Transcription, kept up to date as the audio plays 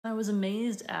I was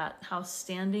amazed at how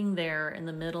standing there in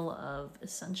the middle of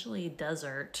essentially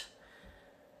desert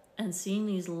and seeing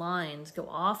these lines go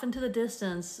off into the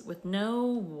distance with no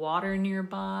water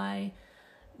nearby,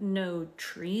 no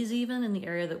trees even in the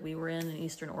area that we were in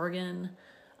Eastern Oregon,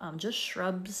 just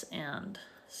shrubs and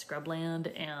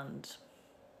scrubland and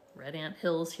red ant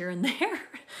hills here and there,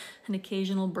 an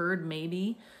occasional bird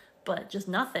maybe, but just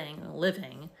nothing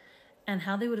living. And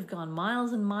how they would have gone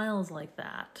miles and miles like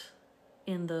that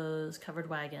in those covered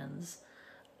wagons.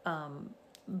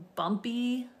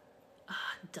 Bumpy,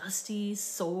 dusty,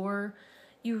 sore.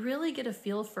 You really get a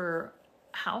feel for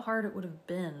how hard it would have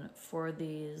been for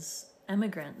these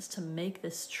immigrants to make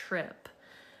this trip.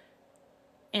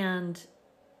 And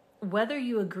whether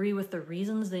you agree with the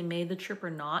reasons they made the trip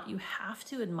or not, you have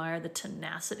to admire the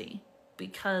tenacity,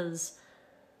 because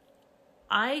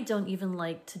I don't even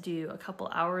like to do a couple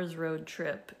hours road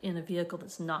trip in a vehicle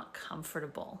that's not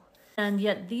comfortable. And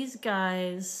yet these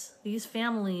guys, these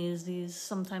families, these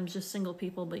sometimes just single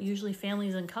people, but usually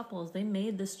families and couples, they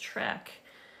made this trek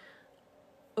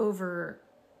over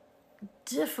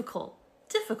difficult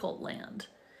land.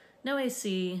 No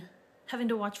AC, having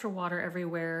to watch for water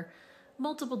everywhere,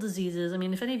 multiple diseases. I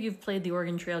mean, if any of you have played the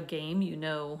Oregon Trail game, you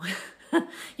know,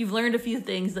 you've learned a few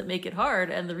things that make it hard.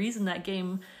 And the reason that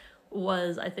game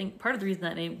was, I think, part of the reason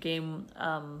that game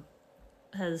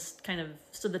has kind of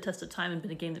stood the test of time and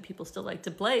been a game that people still like to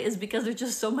play is because there's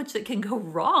just so much that can go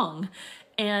wrong.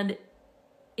 And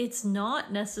it's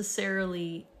not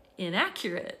necessarily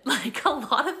inaccurate. Like, a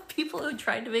lot of people who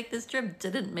tried to make this trip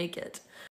didn't make it.